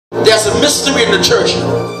There's a mystery in the church.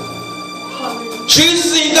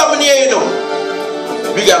 Jesus ain't coming here, you know.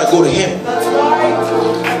 We gotta go to him.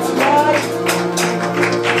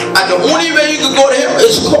 And the only way you can go to him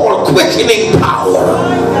is called quickening power.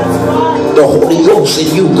 The Holy Ghost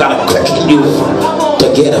in you gotta quicken you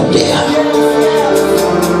to get up there.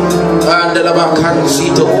 And then about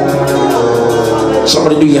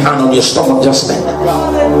somebody do your hand on your stomach just like that.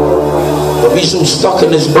 But we so stuck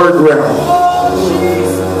in this earth realm,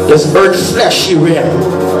 this earth fleshy realm,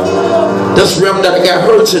 this realm that got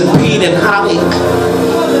hurts and pain and heartache,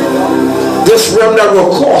 this realm that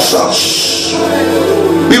will cause us.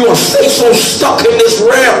 We will stay so stuck in this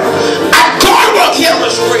realm, and God will hear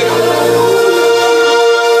us straight.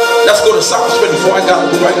 Let's go to Psalms 24. I gotta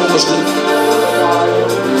go right over sleep.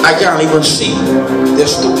 I can't even see. They're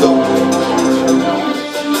stupid.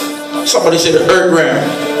 Somebody say the earth realm.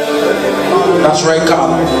 That's right,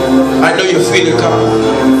 Carl. I know you feel it, Carl.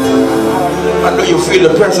 I know you feel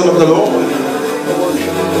the presence of the Lord.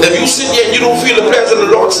 If you sit here and you don't feel the presence of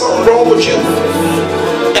the Lord, something wrong with you.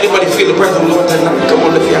 Anybody feel the presence of the Lord tonight? Come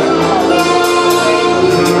on, lift your hand.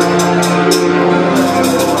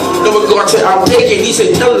 No, but God said, I'm taking, he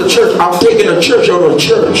said, tell the church, I'm taking the church out of the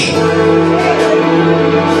church.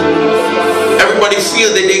 Everybody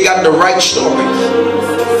feels that they got the right story,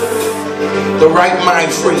 the right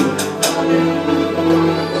mind frame.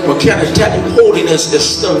 But can I tell you, holiness is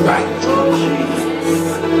still right.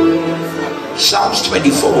 Psalms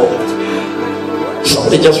 24.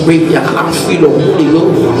 Somebody just wave your hand and feel the Holy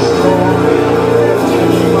Ghost.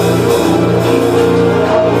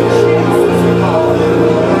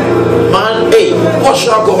 Man, hey, what's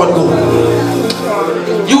your God go?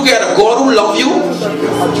 You get a God who loves you.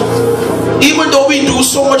 Even though we do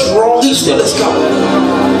so much wrong, he still is God.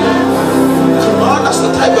 Man, that's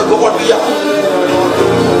the type of God we are.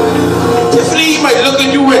 Definitely he might look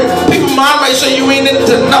at you and people might say you ain't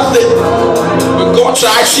into nothing. But God said,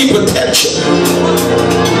 I see potential.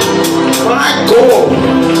 My God.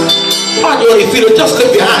 Man, you only feel it. Just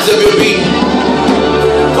lift your hands if you're being.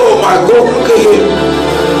 Oh my God, look at him.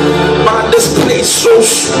 Man, this place so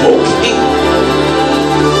smoky.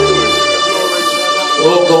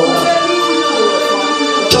 Oh God.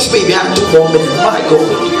 Just maybe I 2 more minutes. My God.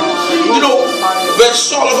 You know, when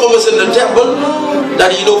Solomon was in the temple,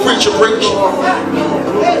 that he don't preach, the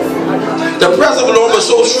presence of the Lord was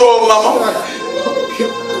so strong, mama,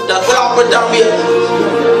 that when I put down here,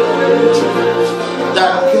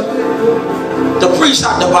 that the priest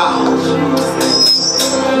had the vow,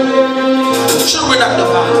 the children had the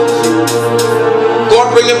vow. God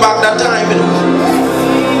bringing back that time, you know.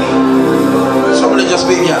 Somebody just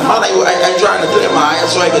be here, man. I trying to clear my eyes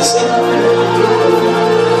so I can see.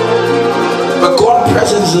 But God's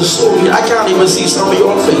presence is so real. I can't even see some of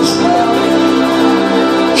your face.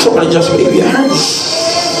 Somebody just wave your hands.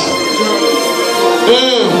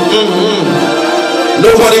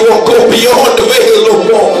 Nobody won't go beyond the veil no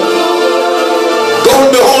more. Going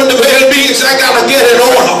beyond the veil means I gotta get it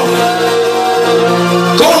on.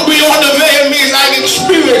 Going beyond the veil means I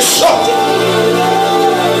experience something.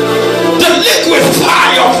 The liquid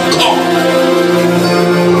fire of God.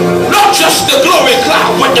 Not just the glory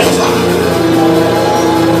cloud, but the fire.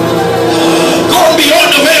 Going beyond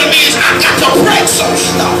the veil means I got to break some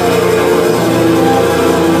stuff.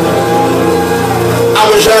 I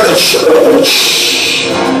was at a church.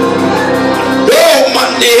 Oh, my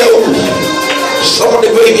dear. Somebody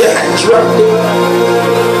wave your hands right there.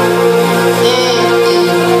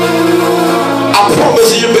 I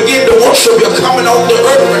promise you, begin to worship, you're coming off the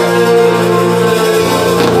earth.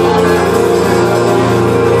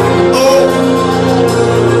 Oh,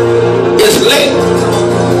 it's late.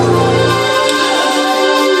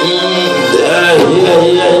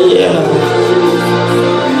 Yeah.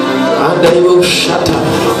 And they will shut up.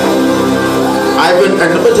 I've been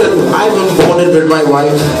bonded with my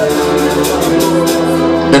wife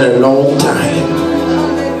in a long time.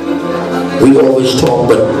 We always talk,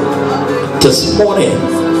 but this morning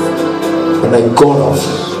when I got off,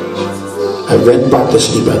 I went back to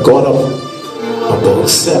sleep. I got up about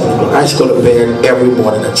 7, but I go to bed every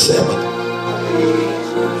morning at 7.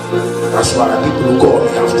 That's why people who call me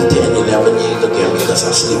after 10, 11 years again because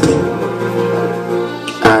I'm sleeping.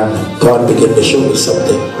 And God began to show me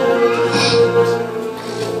something.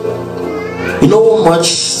 You know how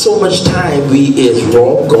so much time we is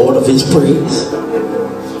rob God of his praise.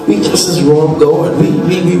 We just as rob God.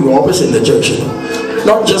 We robbers in the church, you know.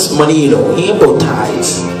 Not just money, you know. It ain't about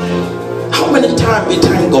tithes. How many times we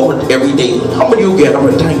thank God every day? How many you get? I'm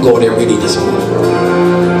going to thank God every day this morning.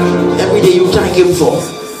 Every day you thank him for.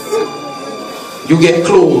 You get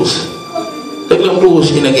clothes. Look at the clothes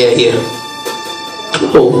you get here.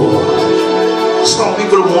 Clothes. Some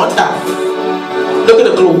people don't want that. Look at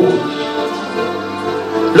the clothes.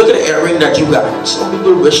 Look at the earring that you got. Some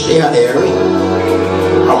people wish they had an earring.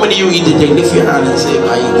 How many of you eat today? Lift your hand and say,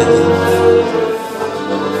 I eat today.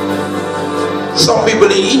 Some people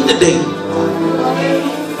they eat today.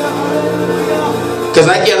 Because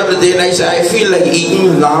I get up today and I say, I feel like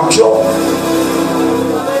eating lamb chop.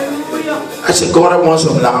 I said, God, I want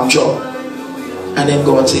some lamb chop. And then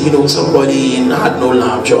God said, you know, somebody had no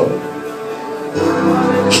lamb chop.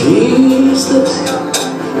 Jesus.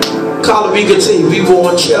 Carl, we could say people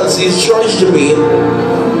on Chelsea's church to me.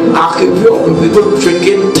 People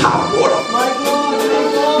drinking tap water.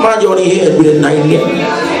 Man, you only head with a 9 yet.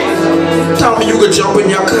 Tell me you could jump in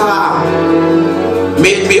your car.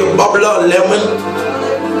 Made me a bubble of lemon.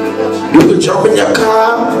 You could jump in your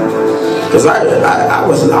car. Because I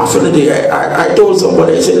was laughing today. I told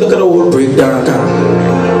somebody, I said, look at the old breakdown car.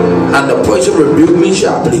 And the person rebuked me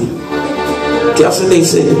sharply. Guess what they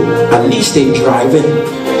said? At least they driving.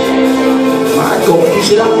 My God, you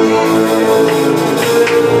see that?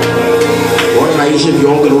 One night if you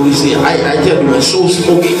all can only see, I tell you, it's so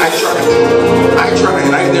smoky. I try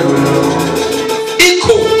and I get rid of it.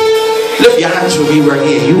 Echo. Lift your hands for me right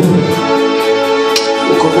here.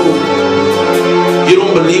 You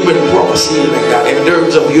don't believe in prophecy like that. In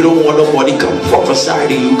terms of you don't want nobody come prophesy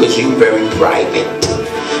to you because you're very private.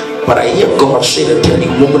 But I hear God say to tell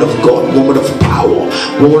you, woman of God, woman of power,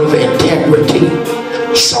 woman of integrity.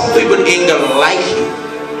 Some people ain't gonna like you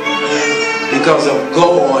because of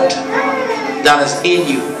God that is in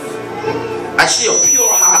you. I see a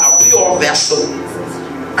pure heart, a pure vessel.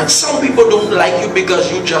 And some people don't like you because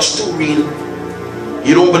you're just too real.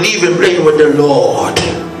 You don't believe in playing with the Lord.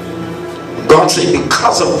 God said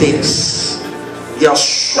because of this, your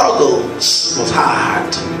struggles was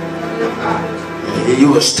hard. It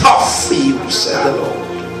was tough for you, said the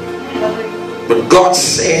Lord. But God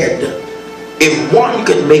said, if one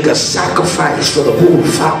could make a sacrifice for the whole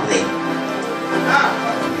family,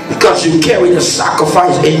 because you carry the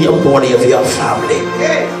sacrifice in your body of your family,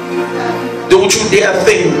 don't you dare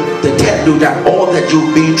think to tell you that all that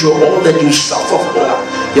you've been through, all that you suffer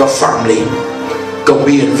for your family, gonna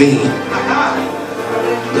be in vain.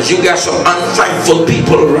 Because you got some unthankful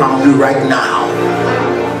people around you right now.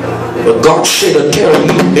 But God said to tell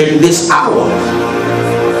you in this hour,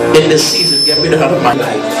 in this season, get me out of my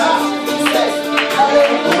life.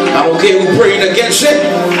 I don't care who's praying against it.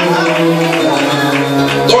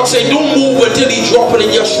 God said don't move until He drop it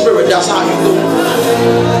in your spirit. That's how you go.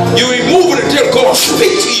 You ain't moving until God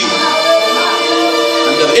speaks to you.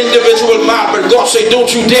 And the individual man, but God said don't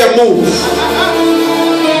you dare move.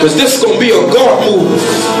 Because this is going to be a God move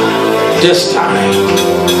this time.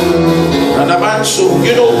 And the man, so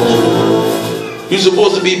you know, you're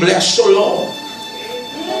supposed to be blessed so long.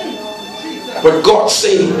 But God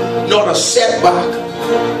said, not a setback,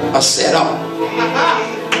 a setup.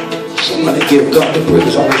 Somebody give God the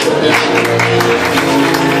praise on this one.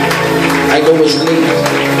 I know it's late.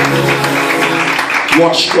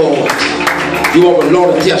 Watch God. You have a lot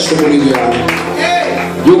of testimony here.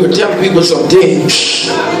 You can tell people some things.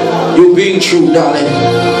 You're being true, darling.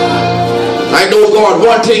 I know God,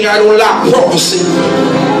 one thing I don't like, prophecy.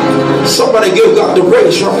 Somebody give God the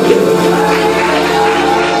praise right here.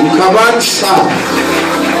 You come outside.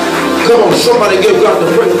 Come on, somebody give God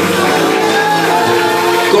the praise.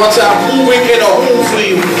 God said, I'm moving in a home for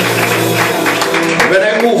you. When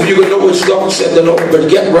I move, you can know it's God said the Lord. But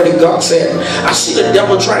get ready, God said. I see the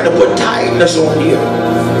devil trying to put tiredness on you.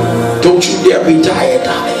 Don't you dare be tired,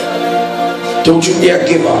 darling. Don't you dare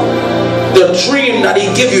give up. The dream that He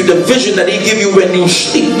give you, the vision that He give you when you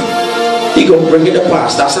sleep, He gonna bring it to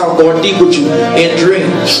pass. That's how God deal with you in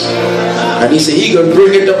dreams. And He said He gonna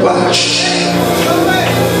bring it to pass.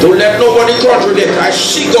 Don't let nobody contradict. I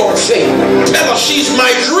see God say, tell her she's my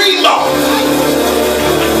dreamer.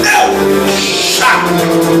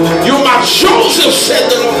 You're my Joseph, said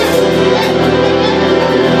the Lord.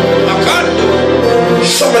 I can't do it.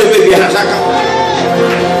 Somebody wave your hands. I can't.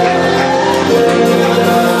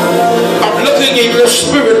 In your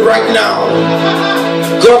spirit right now,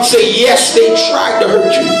 God said yes, they tried to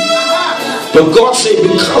hurt you, but God said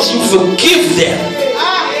because you forgive them,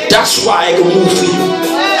 that's why I can move for you.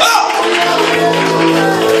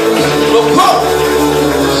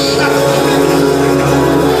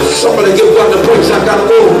 Somebody give God the praise. I gotta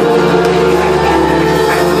go.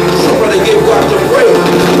 Somebody give God the praise.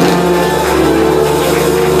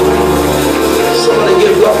 Somebody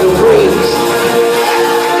give God the praise.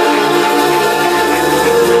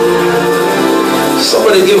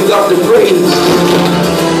 Somebody give God the praise.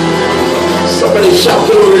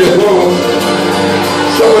 to God.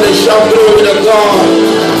 Somebody shout glory to God.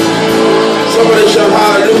 Somebody shout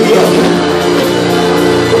hallelujah.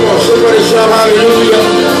 Come on, somebody shout hallelujah.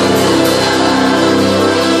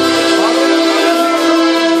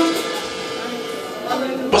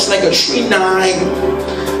 It's like a tree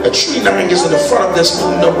 9. A tree 9 is in the front of this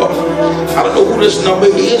number. I don't know who this number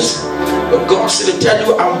is, but God said to tell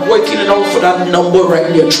you I'm working it out for that number right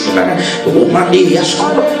there. Tree 9. The woman there, yes,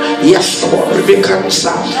 God. Yes, God. Rebecca,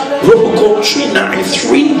 Robocall tree 9,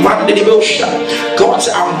 3, Monday the Bosha. God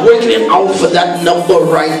said I'm working it out for that number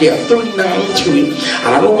right there. 393.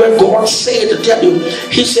 And I know where God said to tell you,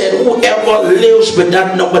 He said, whoever lives with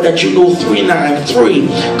that number that you know, 393,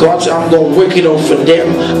 God said I'm going to work it out for them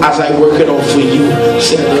as I work it out for you.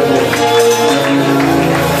 Said the Lord.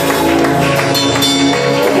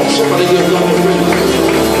 Somebody give God a ring.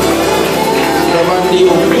 You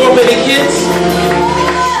want many kids?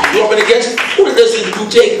 You want many kids? Who does it you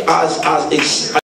take as